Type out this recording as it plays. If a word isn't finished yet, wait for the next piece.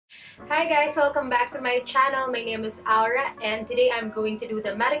Hi guys, welcome back to my channel. My name is Aura and today I'm going to do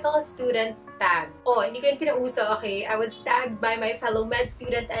the medical student tag. Oh, hindi ko yun pinauso, okay? I was tagged by my fellow med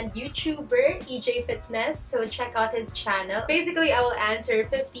student and YouTuber, EJ Fitness, so check out his channel. Basically, I will answer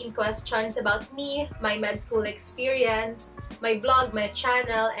 15 questions about me, my med school experience, my blog, my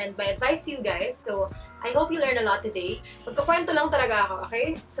channel, and my advice to you guys. So, I hope you learn a lot today. Magkukwento lang talaga ako,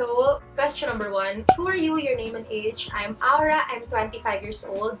 okay? So, question number 1. Who are you? Your name and age? I'm Aura. I'm 25 years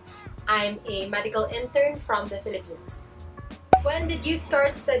old. I'm a medical intern from the Philippines. When did you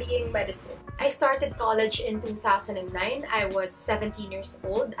start studying medicine? I started college in 2009. I was 17 years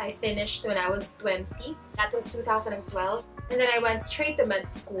old. I finished when I was 20. That was 2012. And then I went straight to med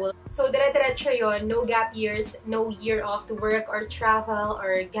school. So, dire-diretso yun. No gap years, no year off to work or travel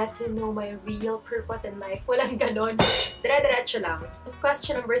or get to know my real purpose in life. Walang ganon. Dire-diretso lang.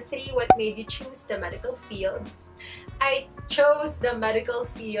 Question number 3, what made you choose the medical field? I chose the medical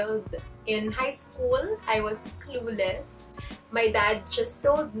field in high school. I was clueless. My dad just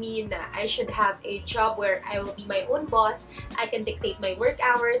told me that I should have a job where I will be my own boss. I can dictate my work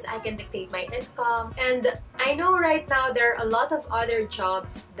hours. I can dictate my income. And I know right now there are a lot of other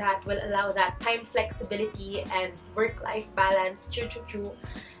jobs that will allow that time flexibility and work-life balance. Choo-choo-choo.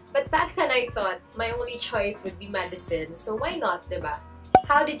 But back then I thought my only choice would be medicine. So why not, diba?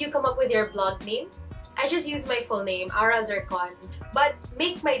 How did you come up with your blog name? I just used my full name, Aura Zircon. But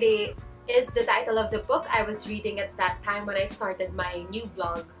Make My Day is the title of the book I was reading at that time when I started my new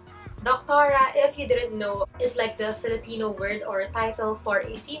blog. DoktAURA, if you didn't know, is like the Filipino word or title for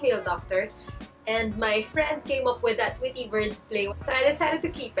a female doctor. And my friend came up with that witty wordplay. So I decided to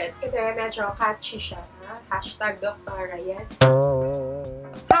keep it kasi medyo catchy siya. Hashtag DoktAURA, yes.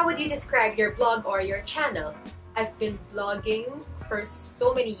 How would you describe your blog or your channel? I've been blogging for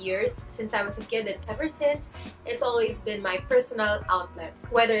so many years since I was a kid, and ever since, it's always been my personal outlet.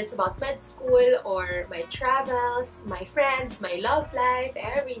 Whether it's about med school or my travels, my friends, my love life,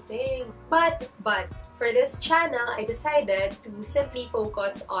 everything. But for this channel, I decided to simply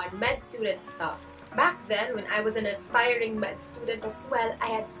focus on med student stuff. Back then, when I was an aspiring med student as well, I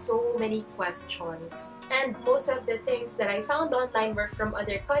had so many questions. And most of the things that I found online were from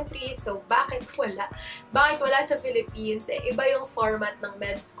other countries, so bakit wala? Bakit wala sa Philippines? Iba yung format ng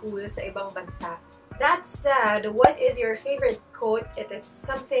med school sa ibang bansa. That said, what is your favorite quote? It is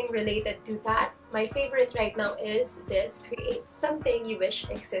something related to that. My favorite right now is this: create something you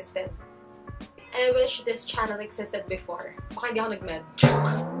wish existed. And I wish this channel existed before. Baka hindi ako nag-med.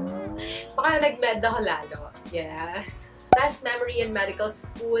 Baka nag-med ako lalo. Yes. Best memory in medical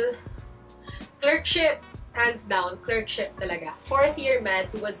school? Clerkship! Hands down, clerkship talaga. 4th year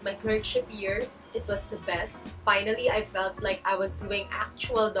med was my clerkship year. It was the best. Finally, I felt like I was doing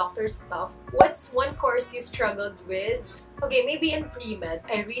actual doctor stuff. What's one course you struggled with? Okay, maybe in pre-med,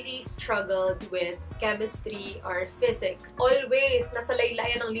 I really struggled with chemistry or physics. Always, nasa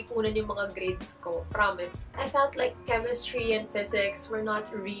laylayan ng lipunan yung mga grades ko. Promise. I felt like chemistry and physics were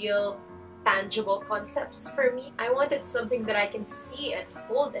not real, tangible concepts for me. I wanted something that I can see and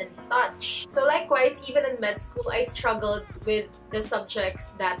hold and touch. So likewise, even in med school, I struggled with the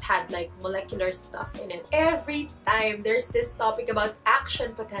subjects that had like molecular stuff in it. Every time there's this topic about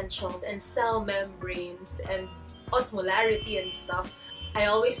action potentials and cell membranes and osmolarity and stuff, I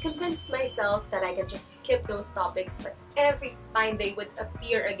always convinced myself that I can just skip those topics, but every time they would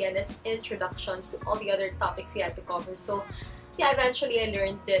appear again as introductions to all the other topics we had to cover. So yeah, eventually I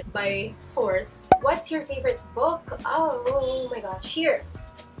learned it by force. What's your favorite book? Oh my gosh, here.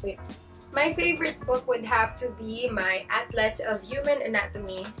 Wait. My favorite book would have to be my Atlas of Human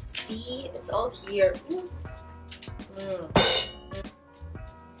Anatomy. See, it's all here.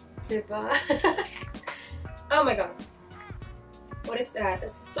 Diba? Oh my god. What is that?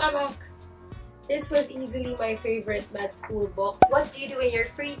 That's a stomach. This was easily my favorite med school book. What do you do in your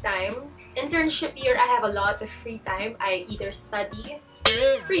free time? Internship year, I have a lot of free time. I either study.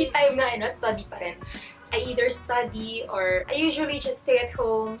 Free time na, study pa rin. I either study or I usually just stay at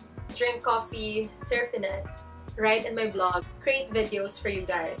home, drink coffee, surf the net, write in my blog, create videos for you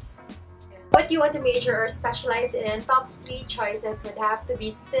guys. What do you want to major or specialize in? Top 3 choices would have to be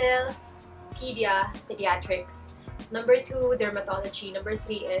still pediatrics. Number 2, dermatology. Number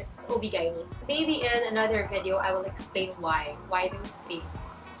 3 is OB-GYN. Maybe in another video, I will explain why. Why those 3.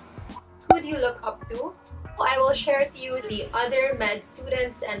 Who do you look up to? I will share to you the other med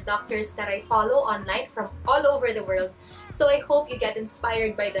students and doctors that I follow online from all over the world. So I hope you get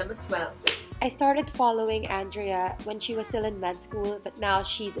inspired by them as well. I started following Andrea when she was still in med school, but now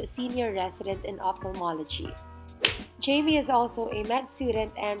she's a senior resident in ophthalmology. Jamie is also a med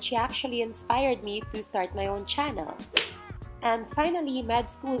student and she actually inspired me to start my own channel. And finally, Med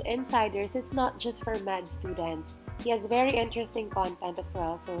School Insiders is not just for med students. He has very interesting content as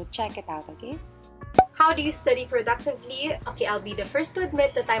well, so check it out, okay? How do you study productively? Okay, I'll be the first to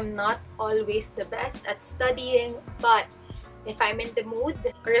admit that I'm not always the best at studying, but if I'm in the mood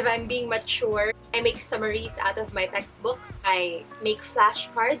or if I'm being mature, I make summaries out of my textbooks. I make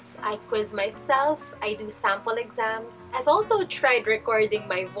flashcards. I quiz myself. I do sample exams. I've also tried recording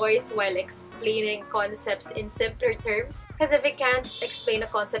my voice while explaining concepts in simpler terms. Because if you can't explain a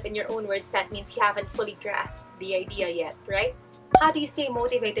concept in your own words, that means you haven't fully grasped the idea yet, right? How do you stay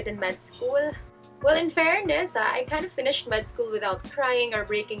motivated in med school? Well, in fairness, I kind of finished med school without crying or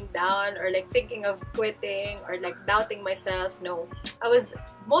breaking down or like thinking of quitting or like doubting myself. No, I was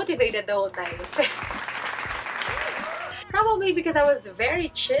motivated the whole time. Probably because I was very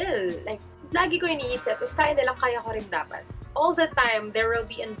chill. Like, lagi ko iniisip, if kaya nila, kaya ko rin dapat. All the time, there will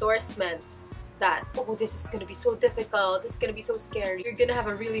be endorsements that, oh, this is gonna be so difficult, it's gonna be so scary, you're gonna have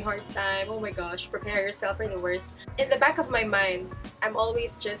a really hard time, oh my gosh, prepare yourself for the worst. In the back of my mind, I'm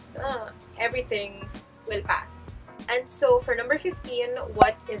always just, everything will pass. And so for number 15,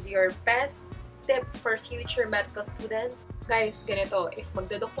 what is your best tip for future medical students? Guys, ganito, if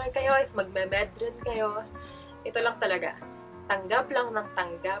magdodoktor kayo, if magme-med rin kayo, ito lang talaga, tanggap lang ng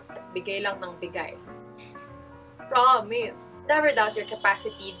tanggap at bigay lang ng bigay. Promise! Never doubt your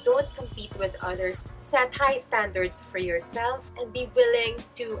capacity, don't compete with others, set high standards for yourself, and be willing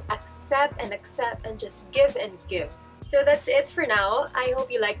to accept and just give and give. So that's it for now. I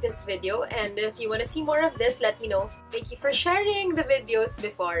hope you liked this video, and if you want to see more of this, let me know. Thank you for sharing the videos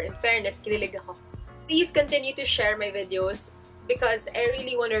before. In fairness, kinilig ako. Please continue to share my videos because I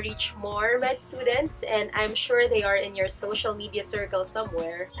really want to reach more med students, and I'm sure they are in your social media circle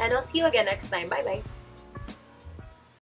somewhere. And I'll see you again next time. Bye-bye!